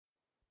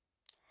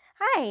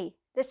Hi,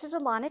 this is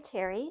Alana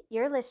Terry.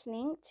 You're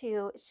listening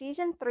to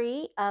Season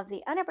 3 of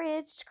the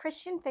Unabridged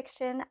Christian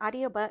Fiction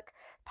Audiobook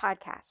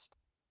Podcast.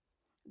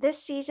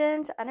 This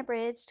season's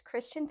unabridged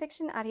Christian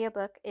fiction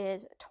audiobook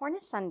is Torn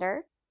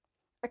Asunder,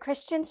 a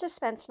Christian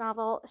suspense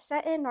novel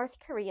set in North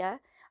Korea,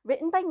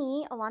 written by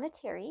me, Alana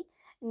Terry,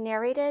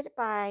 narrated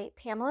by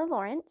Pamela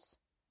Lawrence,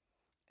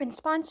 and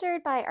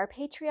sponsored by our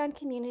Patreon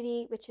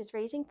community, which is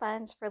raising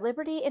funds for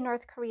liberty in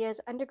North Korea's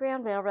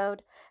Underground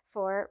Railroad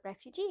for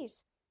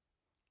refugees.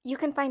 You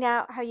can find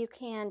out how you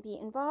can be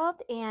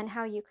involved and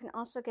how you can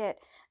also get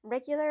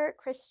regular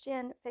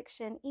Christian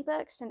fiction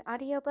ebooks and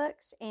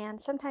audiobooks and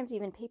sometimes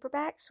even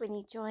paperbacks when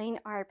you join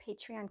our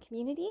Patreon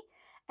community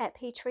at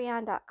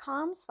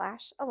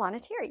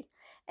patreon.com/Alana Terry.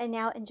 And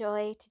now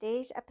enjoy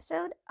today's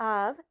episode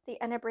of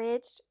the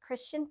Unabridged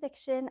Christian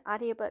Fiction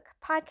Audiobook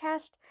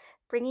Podcast,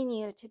 bringing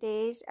you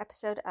today's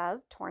episode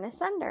of Torn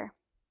Asunder.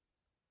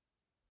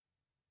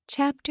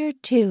 Chapter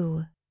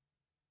 2.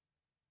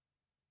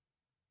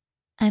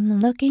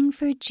 I'm looking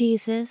for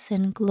Jesus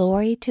in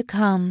glory to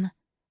come,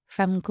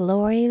 from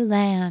glory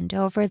land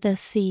over the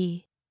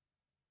sea.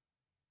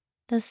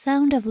 The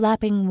sound of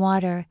lapping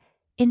water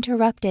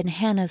interrupted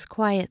Hannah's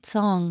quiet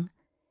song.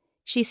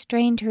 She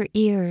strained her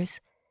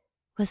ears.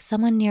 Was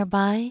someone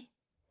nearby?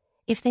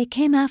 If they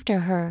came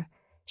after her,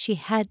 she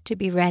had to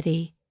be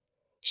ready.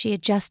 She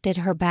adjusted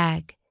her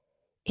bag.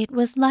 It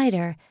was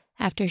lighter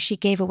after she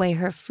gave away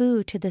her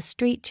food to the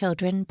street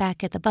children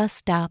back at the bus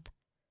stop.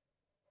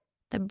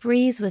 The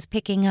breeze was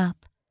picking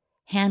up.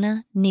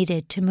 Hannah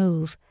needed to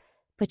move,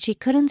 but she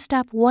couldn't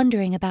stop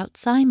wondering about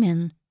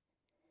Simon.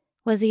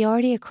 Was he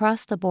already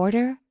across the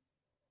border?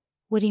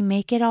 Would he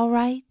make it all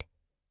right?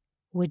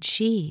 Would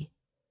she?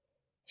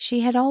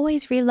 She had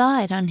always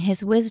relied on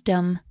his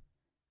wisdom.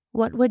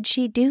 What would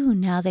she do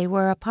now they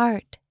were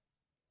apart?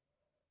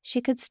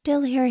 She could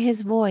still hear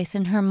his voice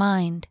in her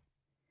mind.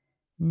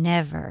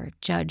 Never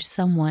judge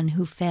someone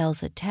who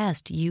fails a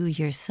test you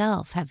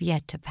yourself have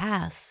yet to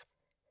pass.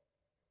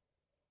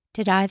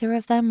 Did either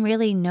of them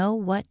really know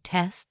what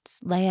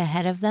tests lay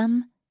ahead of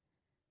them?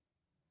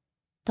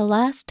 The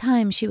last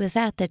time she was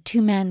at the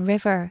Two-Man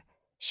River,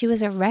 she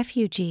was a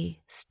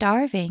refugee,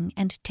 starving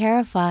and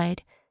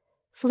terrified,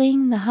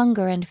 fleeing the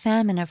hunger and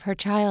famine of her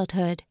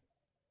childhood.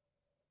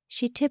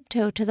 She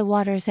tiptoed to the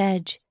water's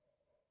edge.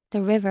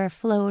 The river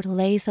flowed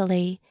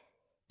lazily.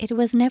 It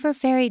was never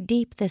very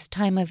deep this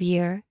time of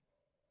year.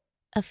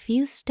 A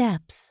few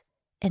steps,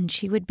 and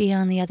she would be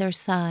on the other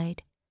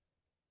side.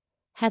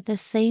 Had the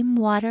same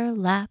water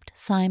lapped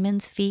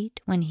Simon's feet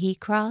when he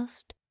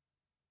crossed?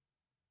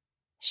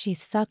 She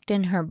sucked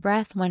in her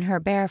breath when her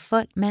bare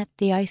foot met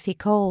the icy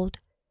cold.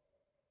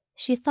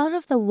 She thought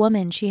of the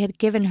woman she had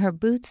given her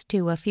boots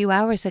to a few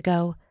hours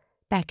ago,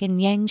 back in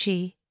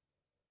Yangji.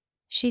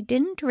 She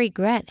didn't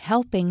regret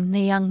helping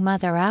the young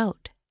mother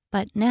out,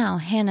 but now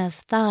Hannah's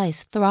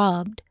thighs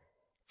throbbed.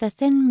 The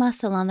thin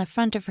muscle on the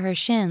front of her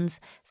shins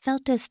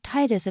felt as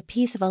tight as a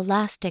piece of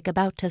elastic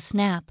about to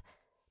snap,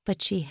 but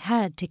she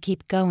had to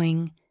keep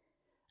going.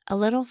 A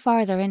little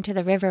farther into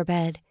the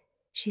riverbed,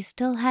 she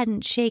still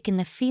hadn't shaken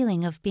the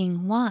feeling of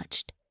being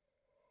watched.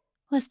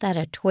 Was that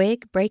a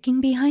twig breaking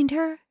behind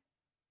her?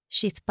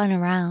 She spun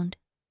around.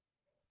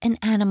 An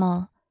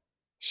animal,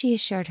 she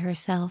assured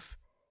herself.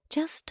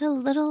 Just a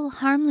little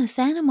harmless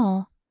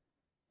animal.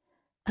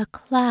 A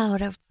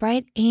cloud of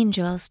bright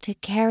angels to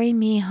carry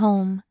me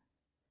home.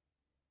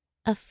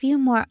 A few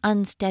more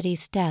unsteady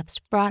steps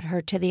brought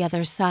her to the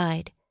other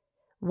side.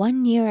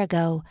 1 year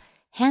ago,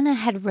 Hannah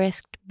had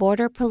risked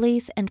border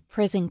police and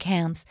prison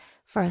camps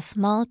for a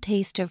small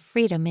taste of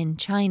freedom in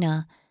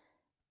China,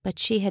 but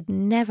she had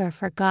never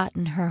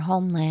forgotten her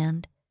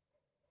homeland.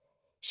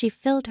 She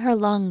filled her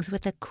lungs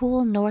with the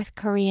cool North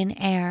Korean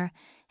air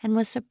and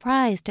was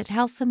surprised at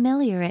how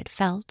familiar it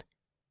felt.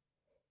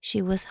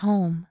 She was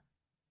home.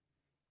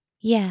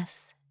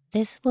 Yes,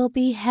 this will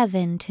be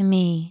heaven to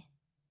me.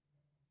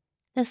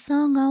 The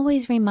song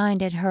always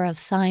reminded her of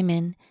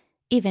Simon.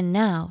 Even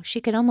now, she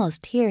could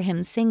almost hear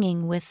him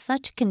singing with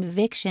such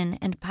conviction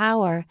and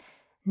power,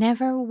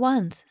 never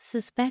once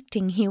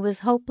suspecting he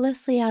was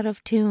hopelessly out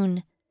of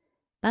tune.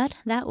 But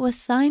that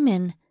was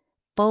Simon,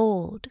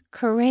 bold,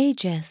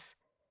 courageous.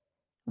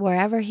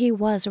 Wherever he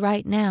was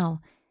right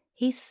now,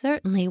 he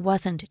certainly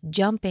wasn't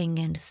jumping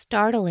and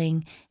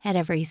startling at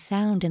every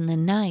sound in the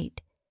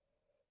night.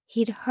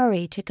 He'd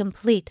hurry to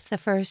complete the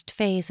first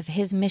phase of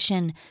his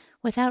mission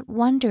without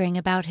wondering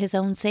about his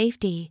own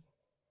safety.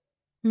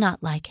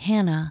 Not like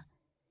Hannah.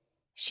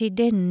 She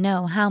didn't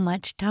know how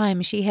much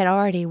time she had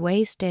already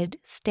wasted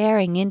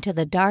staring into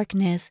the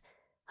darkness,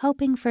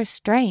 hoping for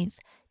strength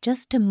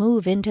just to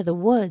move into the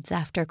woods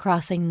after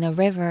crossing the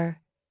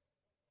river.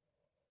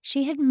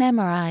 She had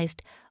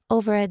memorized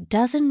over a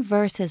dozen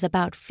verses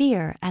about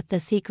fear at the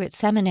secret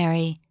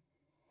seminary.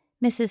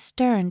 Mrs.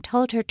 Stern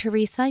told her to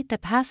recite the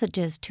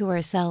passages to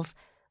herself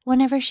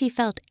whenever she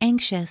felt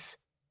anxious.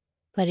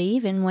 But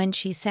even when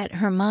she set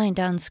her mind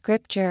on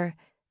scripture,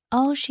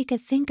 all she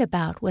could think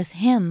about was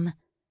him,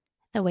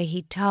 the way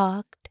he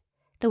talked,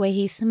 the way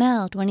he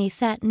smelled when he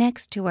sat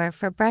next to her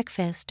for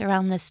breakfast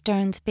around the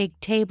Stearns' big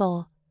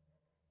table.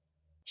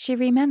 She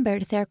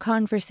remembered their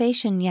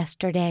conversation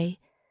yesterday,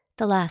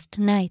 the last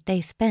night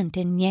they spent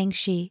in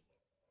Yangshi.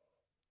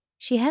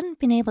 She hadn't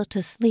been able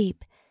to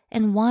sleep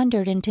and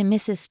wandered into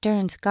Mrs.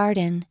 Stearns'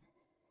 garden.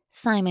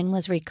 Simon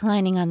was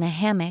reclining on the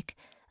hammock,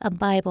 a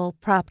Bible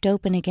propped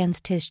open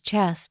against his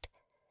chest,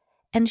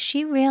 and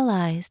she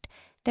realized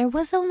there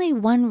was only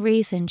one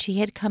reason she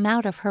had come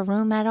out of her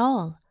room at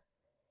all.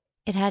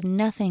 It had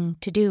nothing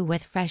to do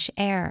with fresh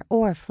air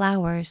or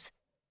flowers.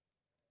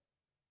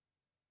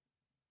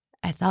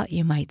 "I thought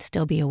you might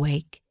still be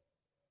awake."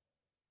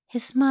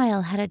 His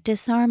smile had a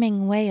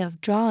disarming way of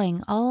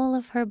drawing all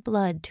of her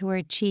blood to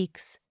her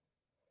cheeks.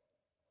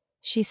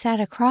 She sat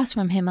across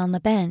from him on the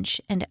bench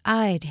and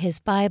eyed his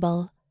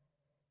Bible.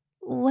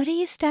 "What are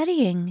you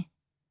studying?"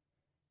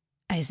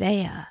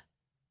 "Isaiah.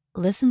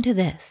 Listen to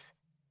this."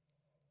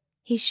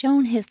 He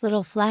shone his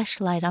little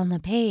flashlight on the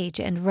page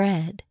and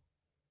read,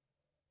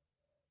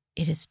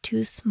 "It is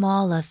too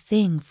small a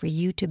thing for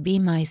you to be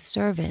my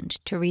servant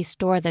to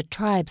restore the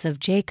tribes of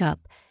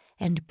Jacob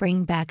and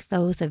bring back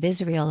those of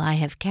Israel I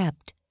have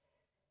kept.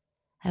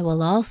 I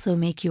will also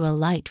make you a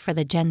light for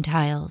the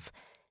Gentiles,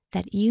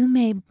 that you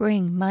may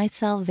bring my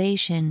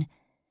salvation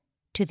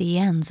to the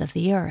ends of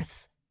the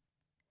earth."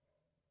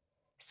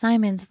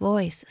 Simon's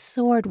voice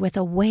soared with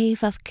a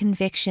wave of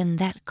conviction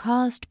that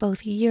caused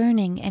both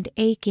yearning and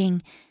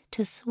aching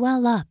to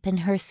swell up in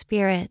her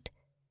spirit.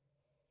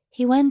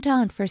 He went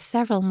on for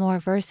several more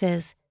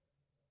verses.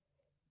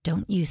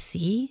 "Don't you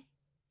see?"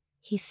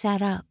 He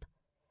sat up.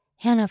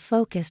 Hannah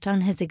focused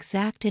on his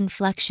exact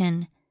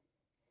inflection.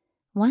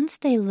 Once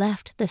they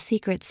left the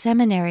secret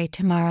seminary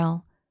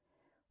tomorrow,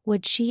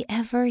 would she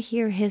ever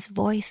hear his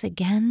voice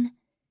again?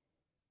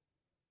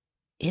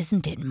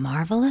 "Isn't it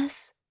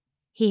marvelous?"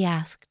 he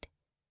asked.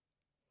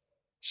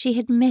 She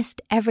had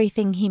missed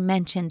everything he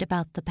mentioned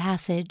about the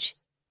passage,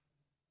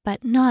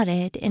 but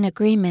nodded in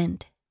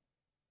agreement.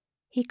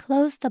 He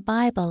closed the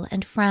Bible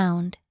and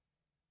frowned.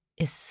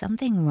 "Is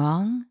something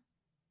wrong?"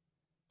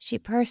 She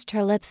pursed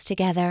her lips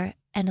together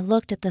and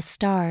looked at the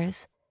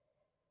stars.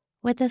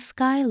 Would the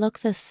sky look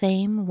the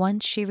same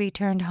once she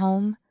returned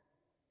home?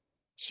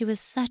 She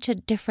was such a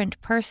different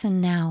person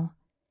now.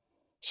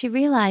 She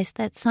realized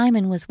that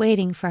Simon was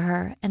waiting for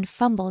her and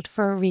fumbled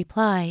for a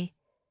reply.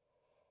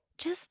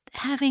 "Just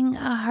having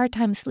a hard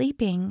time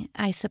sleeping,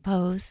 I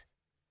suppose."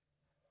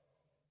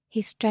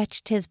 He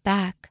stretched his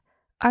back,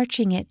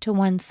 arching it to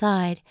one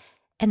side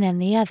and then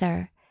the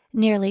other,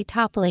 nearly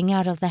toppling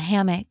out of the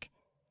hammock.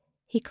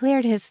 He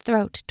cleared his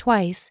throat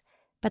twice,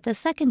 but the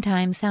second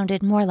time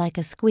sounded more like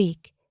a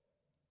squeak.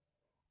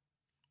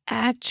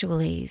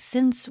 "Actually,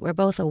 since we're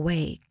both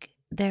awake,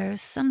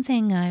 there's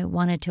something I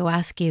wanted to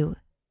ask you."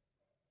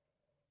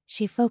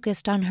 She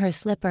focused on her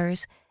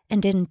slippers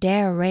and didn't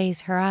dare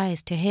raise her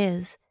eyes to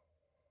his.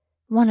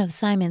 One of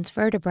Simon's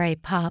vertebrae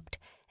popped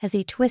as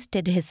he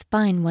twisted his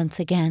spine once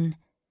again.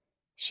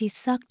 She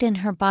sucked in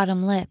her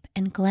bottom lip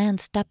and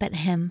glanced up at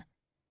him.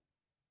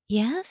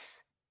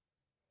 "Yes?"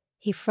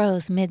 He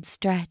froze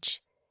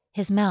mid-stretch.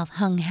 His mouth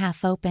hung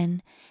half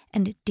open,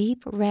 and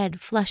deep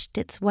red flushed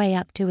its way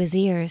up to his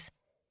ears.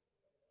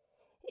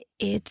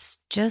 "It's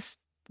just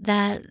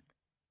that,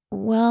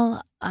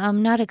 well,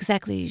 I'm not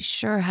exactly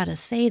sure how to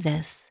say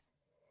this."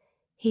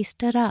 He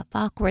stood up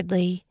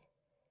awkwardly.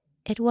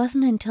 It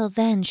wasn't until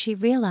then she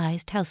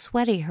realized how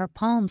sweaty her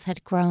palms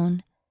had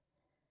grown.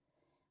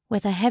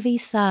 With a heavy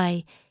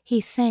sigh,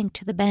 he sank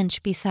to the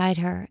bench beside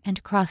her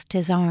and crossed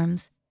his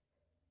arms.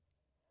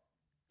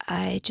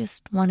 "I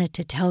just wanted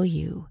to tell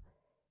you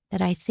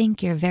that I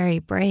think you're very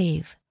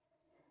brave.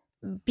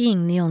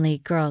 Being the only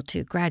girl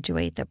to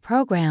graduate the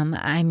program,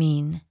 I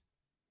mean."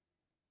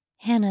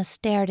 Hannah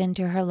stared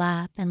into her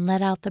lap and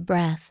let out the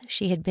breath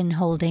she had been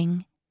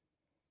holding.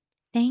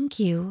 "Thank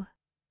you."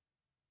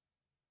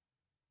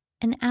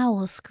 An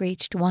owl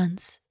screeched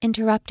once,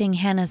 interrupting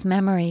Hannah's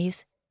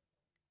memories.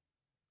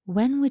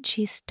 When would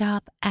she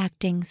stop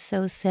acting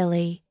so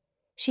silly?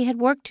 She had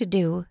work to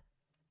do.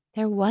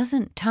 There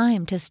wasn't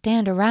time to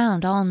stand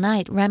around all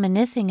night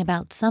reminiscing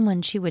about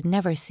someone she would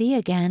never see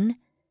again.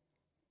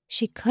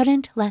 She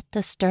couldn't let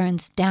the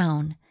Stearns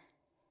down.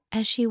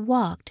 As she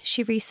walked,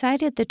 she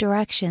recited the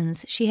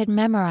directions she had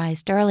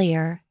memorized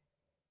earlier.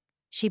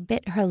 She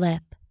bit her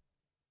lip.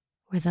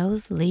 Were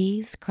those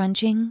leaves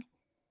crunching?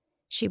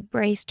 She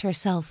braced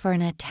herself for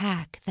an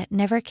attack that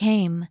never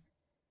came.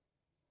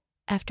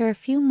 After a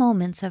few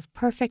moments of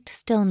perfect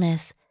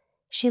stillness,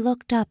 she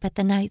looked up at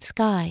the night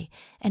sky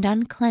and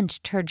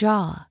unclenched her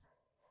jaw.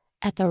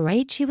 At the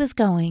rate she was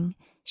going,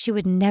 she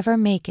would never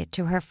make it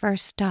to her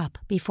first stop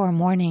before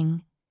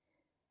morning.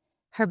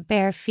 Her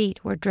bare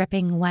feet were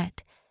dripping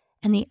wet,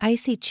 and the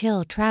icy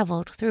chill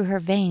traveled through her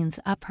veins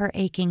up her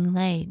aching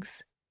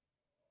legs.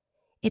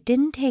 It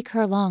didn't take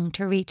her long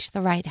to reach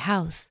the right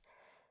house.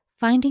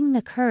 Finding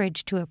the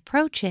courage to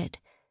approach it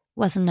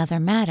was another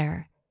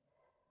matter.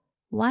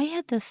 Why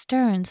had the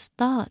Stearns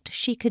thought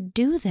she could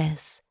do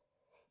this?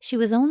 She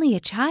was only a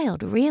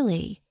child,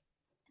 really.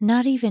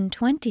 Not even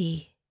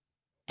 20.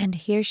 And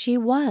here she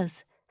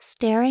was,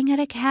 staring at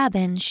a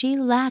cabin she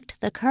lacked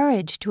the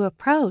courage to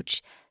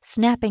approach,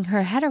 snapping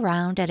her head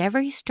around at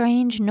every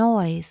strange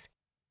noise.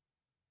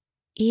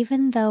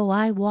 Even though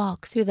I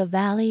walk through the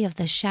valley of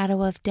the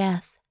shadow of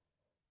death,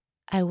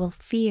 I will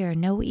fear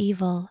no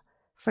evil,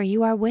 for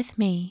you are with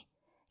me.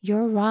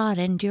 Your rod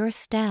and your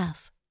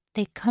staff,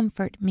 they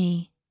comfort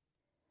me.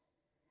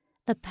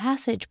 The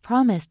passage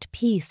promised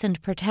peace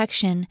and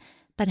protection,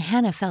 but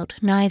Hannah felt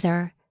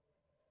neither.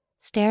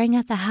 Staring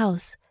at the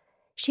house,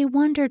 she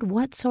wondered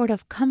what sort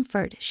of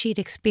comfort she'd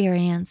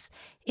experience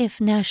if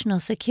national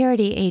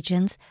security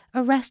agents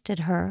arrested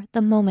her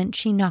the moment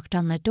she knocked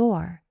on the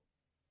door.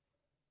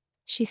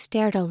 She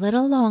stared a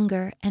little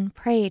longer and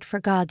prayed for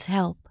God's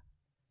help.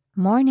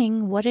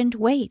 Morning wouldn't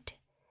wait.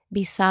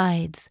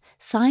 Besides,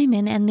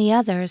 Simon and the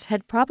others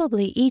had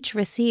probably each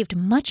received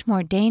much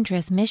more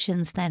dangerous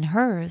missions than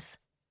hers.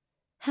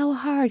 How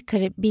hard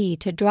could it be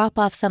to drop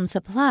off some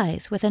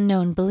supplies with a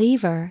known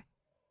believer?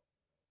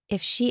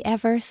 If she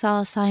ever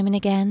saw Simon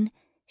again,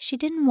 she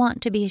didn't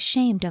want to be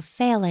ashamed of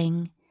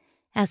failing.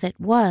 As it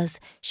was,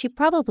 she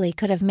probably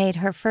could have made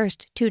her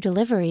first 2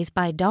 deliveries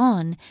by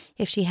dawn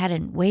if she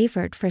hadn't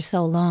wavered for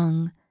so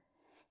long.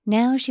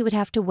 Now she would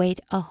have to wait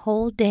a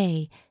whole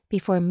day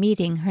before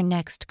meeting her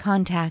next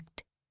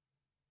contact.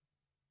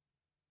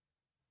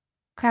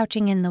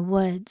 Crouching in the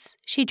woods,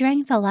 she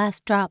drank the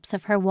last drops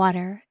of her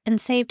water and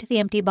saved the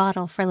empty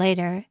bottle for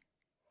later.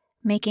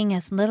 Making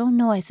as little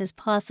noise as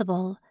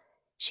possible,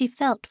 she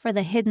felt for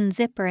the hidden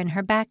zipper in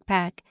her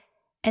backpack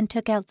and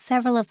took out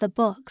several of the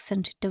books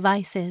and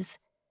devices.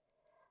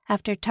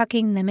 After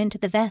tucking them into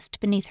the vest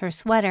beneath her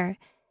sweater,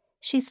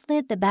 she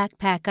slid the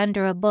backpack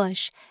under a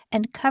bush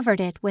and covered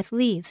it with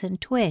leaves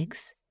and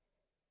twigs.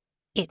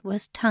 It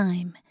was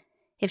time.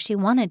 If she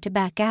wanted to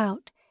back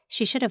out,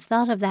 she should have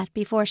thought of that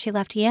before she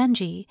left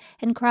Yanji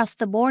and crossed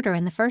the border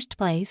in the first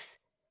place.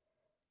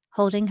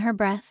 Holding her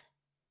breath,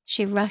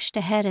 she rushed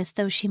ahead as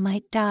though she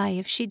might die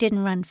if she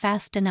didn't run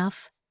fast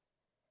enough.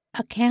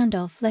 A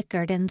candle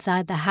flickered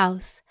inside the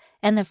house,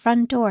 and the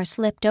front door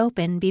slipped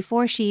open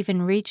before she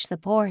even reached the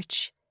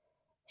porch.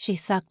 She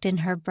sucked in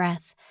her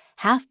breath,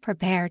 half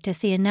prepared to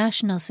see a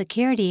national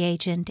security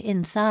agent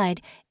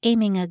inside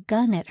aiming a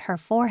gun at her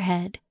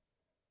forehead.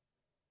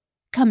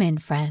 "Come in,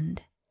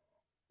 friend."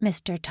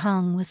 Mr.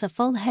 Tong was a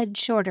full head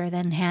shorter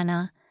than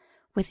Hannah,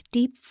 with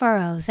deep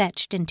furrows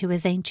etched into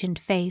his ancient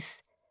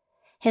face.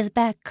 His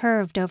back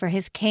curved over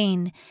his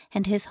cane,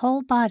 and his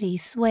whole body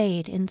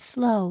swayed in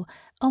slow,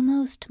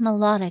 almost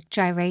melodic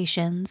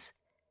gyrations.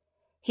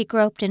 He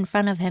groped in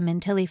front of him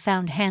until he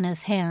found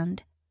Hannah's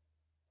hand.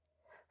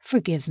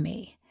 "Forgive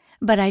me,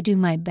 but I do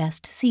my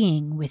best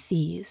seeing with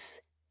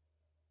these."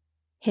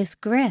 His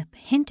grip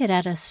hinted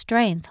at a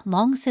strength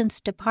long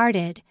since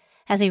departed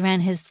as he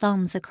ran his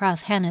thumbs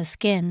across Hannah's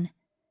skin.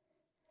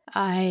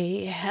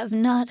 "I have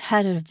not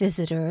had a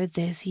visitor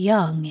this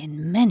young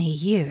in many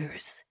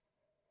years."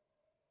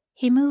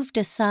 He moved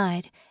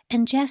aside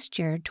and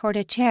gestured toward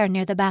a chair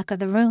near the back of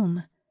the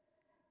room.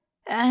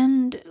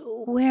 "And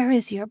where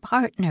is your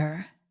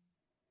partner?"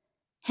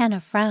 Hannah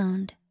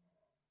frowned.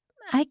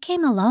 "I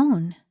came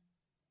alone."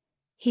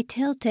 He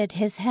tilted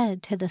his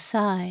head to the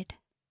side.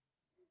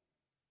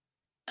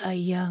 "A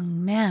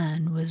young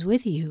man was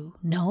with you,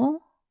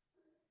 no?"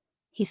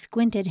 He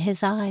squinted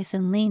his eyes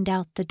and leaned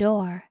out the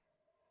door.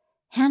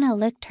 Hannah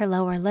licked her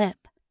lower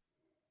lip.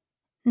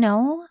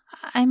 "No,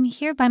 I'm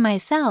here by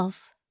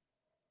myself."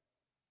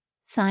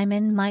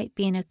 Simon might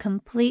be in a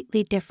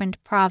completely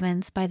different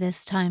province by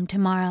this time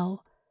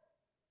tomorrow.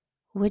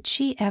 Would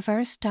she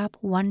ever stop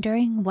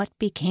wondering what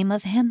became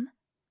of him?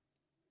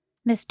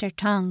 Mr.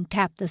 Tong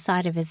tapped the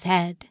side of his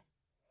head.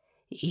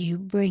 "You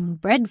bring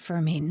bread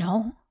for me,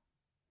 no?"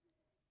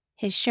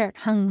 His shirt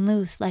hung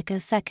loose like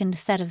a second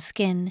set of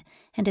skin,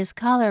 and his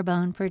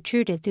collarbone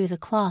protruded through the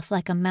cloth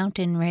like a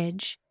mountain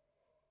ridge.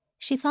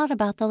 She thought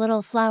about the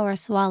little flower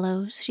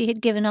swallows she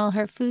had given all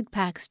her food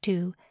packs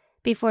to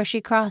before she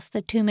crossed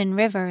the Tumen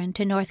River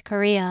into North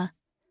Korea.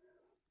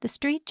 The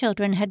street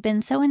children had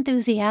been so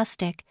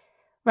enthusiastic,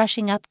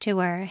 rushing up to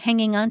her,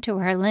 hanging onto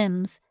her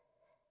limbs.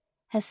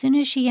 As soon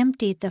as she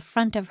emptied the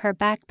front of her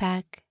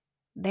backpack,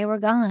 they were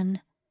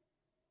gone.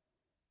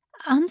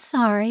 "I'm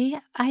sorry,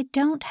 I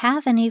don't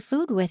have any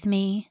food with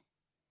me."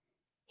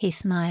 He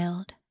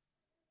smiled.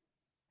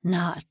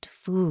 "Not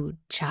food,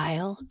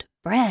 child,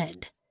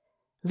 bread.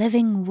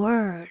 Living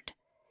word.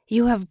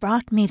 You have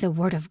brought me the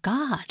word of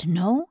God,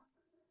 no?"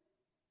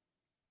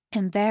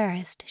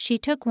 Embarrassed, she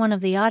took one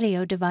of the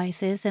audio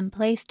devices and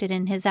placed it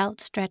in his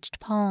outstretched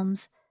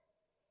palms.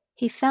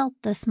 He felt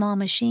the small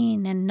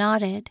machine and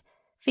nodded,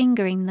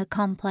 fingering the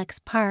complex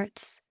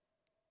parts.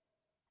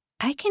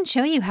 "I can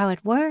show you how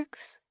it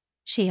works,"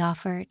 she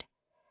offered.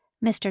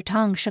 Mr.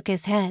 Tong shook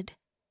his head.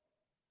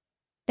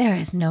 "There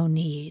is no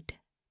need,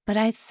 but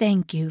I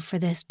thank you for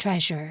this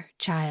treasure,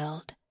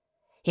 child.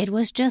 It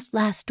was just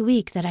last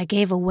week that I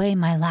gave away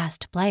my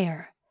last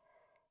player.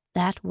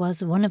 That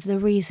was one of the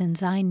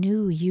reasons I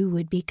knew you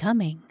would be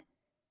coming.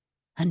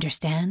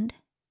 Understand?"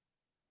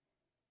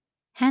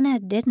 Hannah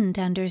didn't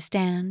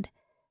understand,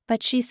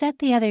 but she set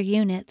the other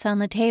units on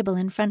the table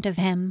in front of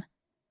him.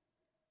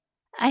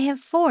 "I have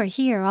 4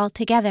 here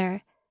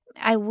altogether.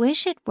 I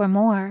wish it were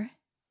more."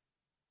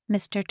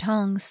 Mr.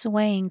 Tong's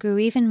swaying grew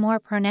even more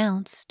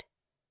pronounced.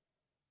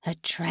 "A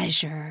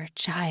treasure,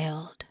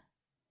 child."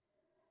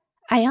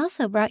 "I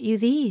also brought you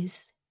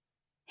these."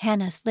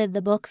 Hannah slid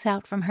the books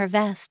out from her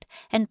vest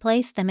and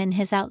placed them in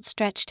his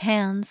outstretched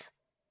hands.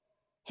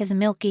 His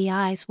milky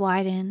eyes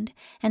widened,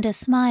 and a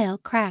smile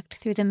cracked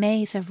through the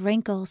maze of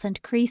wrinkles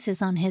and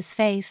creases on his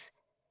face.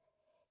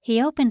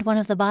 He opened one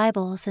of the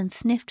Bibles and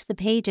sniffed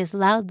the pages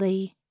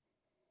loudly.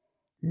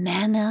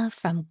 "Manna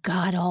from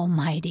God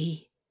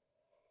Almighty."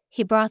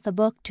 He brought the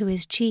book to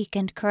his cheek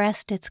and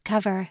caressed its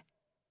cover.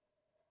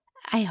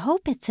 "I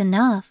hope it's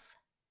enough."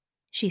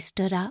 She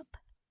stood up.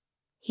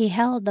 He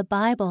held the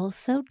Bible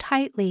so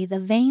tightly the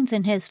veins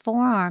in his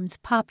forearms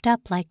popped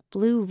up like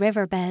blue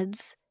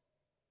riverbeds.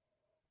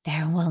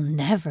 "There will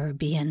never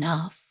be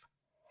enough.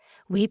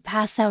 We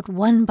pass out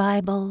 1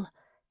 Bible,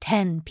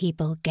 10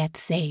 people get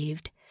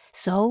saved.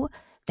 So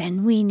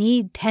then we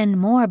need 10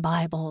 more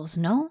Bibles,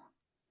 no?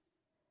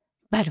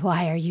 But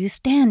why are you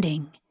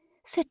standing?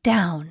 Sit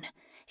down.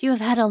 You have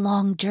had a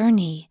long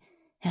journey,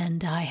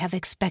 and I have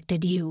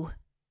expected you."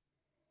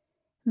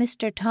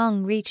 Mr.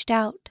 Tong reached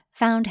out,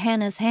 found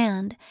Hannah's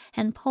hand,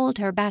 and pulled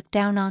her back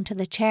down onto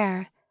the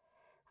chair.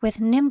 With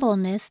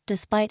nimbleness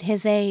despite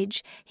his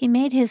age, he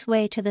made his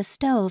way to the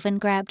stove and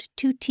grabbed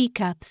 2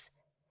 teacups.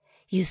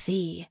 "You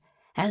see,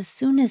 as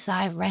soon as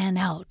I ran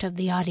out of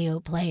the audio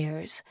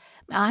players,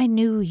 I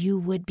knew you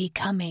would be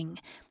coming.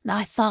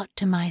 I thought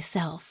to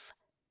myself,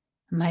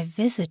 my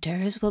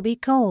visitors will be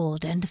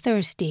cold and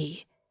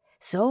thirsty,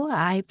 so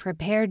I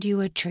prepared you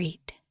a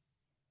treat."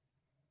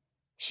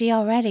 She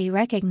already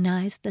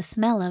recognized the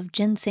smell of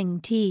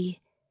ginseng tea.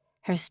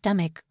 Her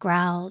stomach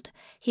growled.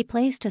 He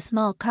placed a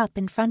small cup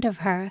in front of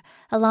her,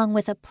 along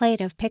with a plate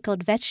of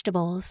pickled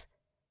vegetables.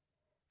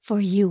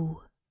 "For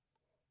you."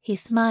 He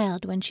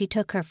smiled when she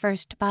took her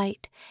first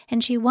bite,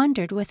 and she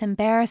wondered with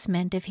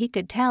embarrassment if he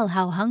could tell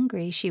how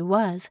hungry she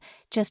was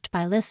just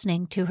by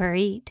listening to her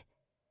eat.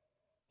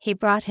 He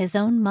brought his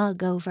own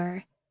mug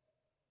over.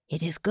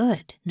 "It is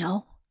good,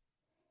 no?"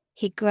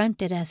 He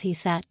grunted as he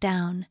sat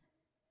down.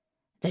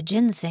 "The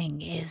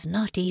ginseng is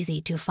not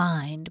easy to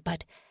find,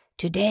 but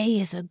today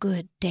is a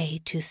good day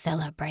to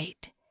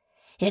celebrate.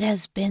 It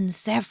has been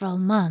several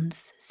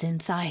months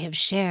since I have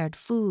shared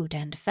food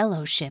and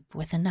fellowship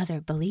with another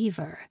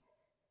believer.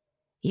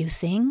 You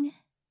sing?"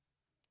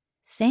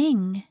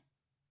 "Sing?"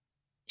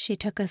 She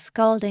took a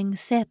scalding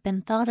sip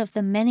and thought of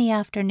the many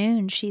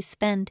afternoons she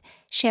spent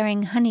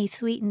sharing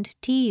honey-sweetened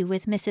tea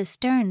with Mrs.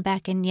 Stern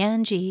back in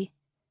Yanji.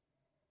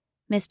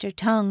 Mr.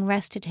 Tong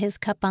rested his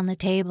cup on the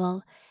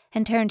table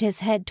and turned his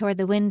head toward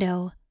the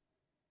window.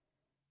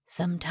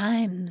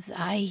 "Sometimes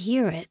I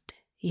hear it,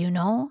 you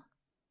know."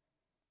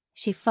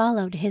 She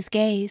followed his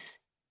gaze.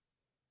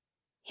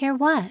 "Hear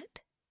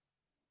what?"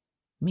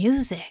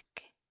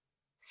 "Music.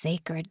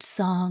 Sacred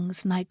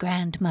songs my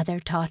grandmother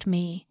taught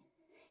me.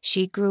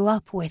 She grew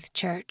up with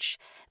church,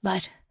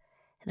 but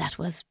that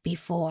was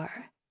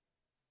before."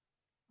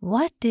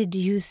 "What did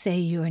you say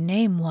your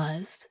name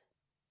was?"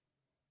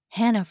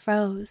 Hannah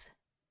froze.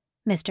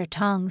 Mr.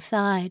 Tong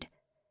sighed.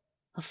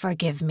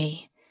 "Forgive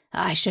me.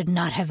 I should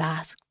not have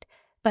asked.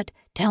 But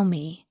tell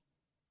me,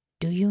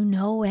 do you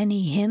know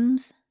any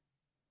hymns?"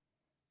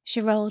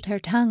 She rolled her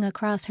tongue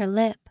across her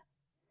lip.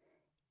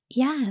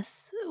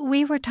 "Yes,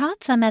 we were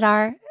taught some at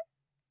our—"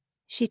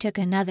 She took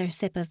another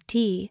sip of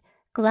tea,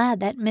 glad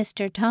that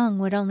Mr. Tong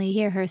would only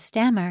hear her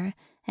stammer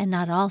and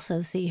not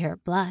also see her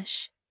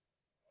blush.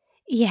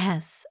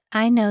 "Yes,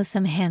 I know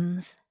some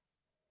hymns."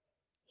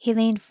 He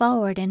leaned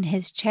forward in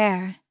his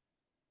chair.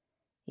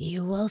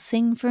 "You will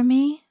sing for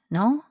me,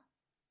 no?"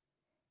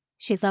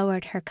 She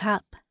lowered her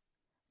cup.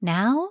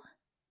 "Now?"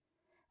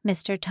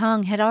 Mr.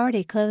 Tong had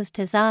already closed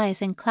his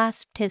eyes and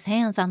clasped his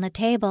hands on the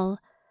table.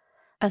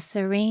 A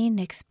serene,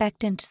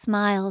 expectant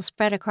smile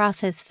spread across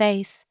his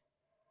face.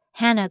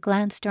 Hannah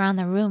glanced around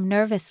the room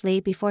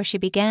nervously before she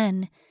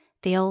began.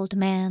 The old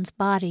man's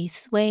body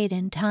swayed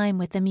in time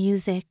with the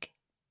music.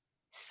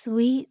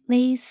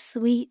 "Sweetly,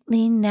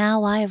 sweetly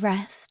now I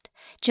rest.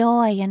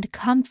 Joy and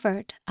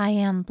comfort I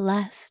am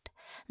blessed.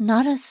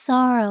 Not a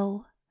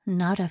sorrow,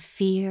 not a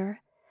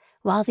fear,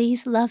 while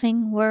these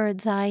loving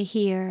words I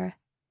hear."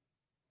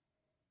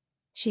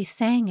 She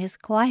sang as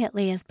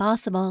quietly as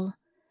possible.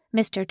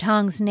 Mr.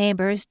 Tong's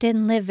neighbors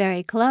didn't live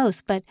very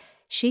close, but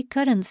she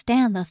couldn't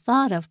stand the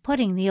thought of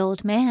putting the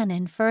old man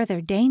in further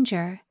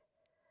danger.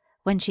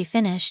 When she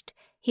finished,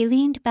 he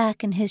leaned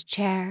back in his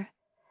chair.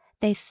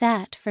 They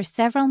sat for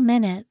several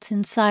minutes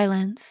in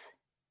silence.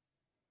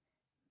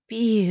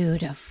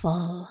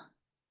 "Beautiful,"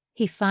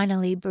 he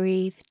finally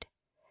breathed.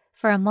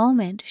 For a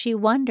moment she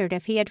wondered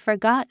if he had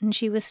forgotten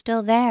she was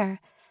still there,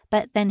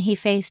 but then he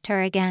faced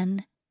her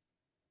again.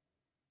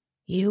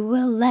 "You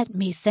will let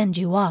me send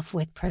you off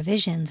with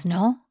provisions,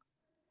 no?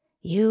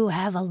 You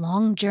have a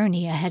long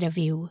journey ahead of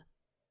you."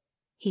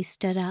 He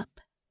stood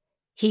up.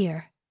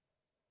 "Here."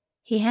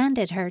 He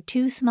handed her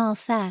 2 small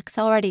sacks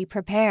already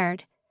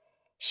prepared.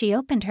 She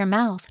opened her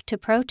mouth to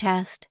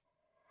protest.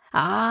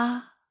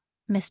 "Ah,"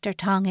 Mr.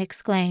 Tong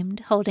exclaimed,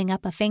 holding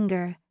up a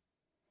finger.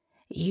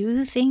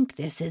 "You think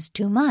this is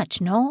too much,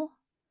 no?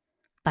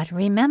 But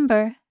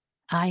remember,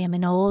 I am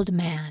an old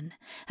man.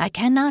 I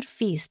cannot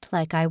feast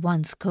like I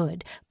once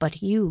could,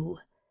 but you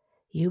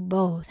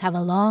both have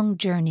a long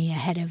journey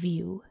ahead of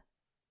you.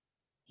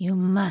 You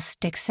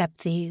must accept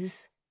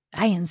these.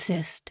 I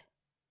insist."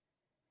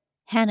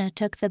 Hannah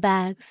took the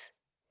bags.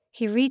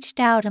 He reached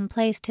out and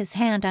placed his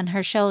hand on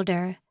her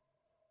shoulder.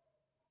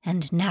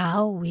 "And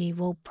now we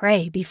will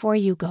pray before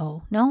you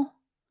go, no?"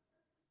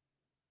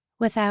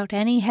 Without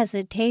any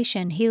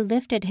hesitation, he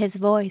lifted his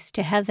voice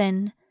to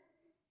heaven.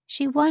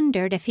 She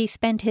wondered if he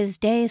spent his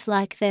days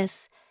like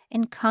this,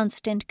 in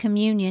constant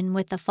communion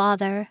with the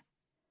Father.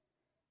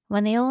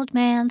 When the old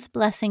man's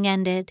blessing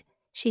ended,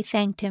 she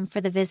thanked him for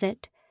the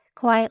visit,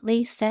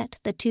 quietly set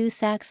the 2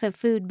 sacks of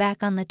food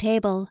back on the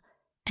table,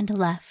 and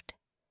left.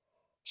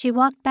 She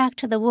walked back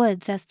to the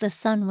woods as the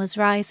sun was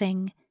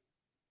rising,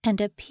 and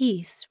a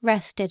peace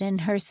rested in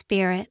her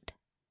spirit.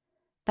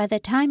 By the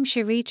time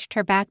she reached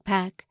her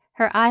backpack,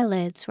 her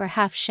eyelids were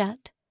half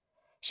shut.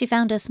 She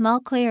found a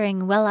small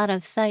clearing well out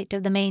of sight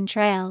of the main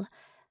trail,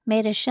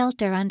 made a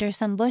shelter under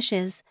some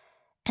bushes,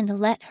 and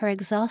let her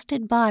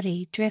exhausted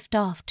body drift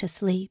off to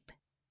sleep.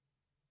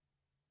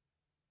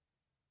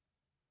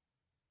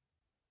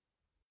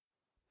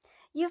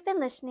 You've been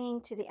listening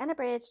to the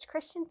Unabridged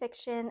Christian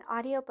Fiction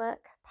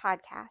audiobook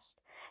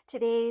podcast.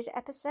 Today's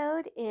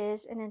episode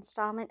is an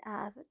installment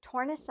of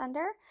Torn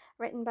Asunder,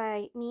 written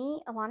by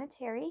me, Alana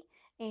Terry,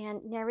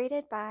 and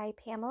narrated by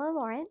Pamela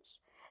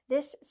Lawrence.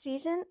 This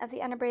season of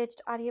the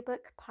Unabridged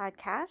audiobook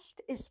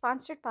podcast is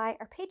sponsored by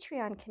our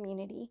Patreon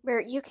community, where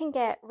you can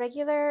get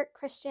regular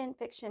Christian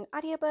fiction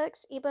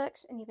audiobooks,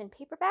 ebooks, and even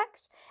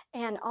paperbacks,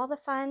 and all the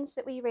funds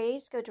that we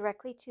raise go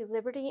directly to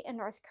Liberty in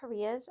North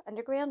Korea's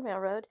Underground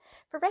Railroad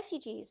for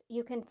refugees.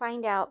 You can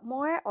find out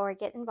more or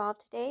get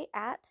involved today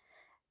at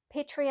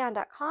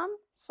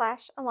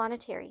patreon.com/Alana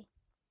Terry.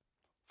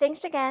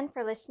 Thanks again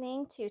for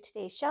listening to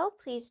today's show.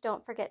 Please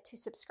don't forget to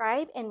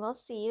subscribe, and we'll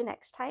see you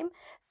next time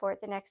for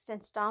the next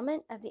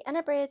installment of the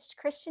Unabridged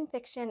Christian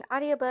Fiction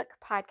audiobook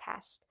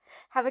podcast.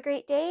 Have a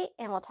great day,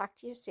 and we'll talk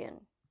to you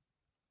soon.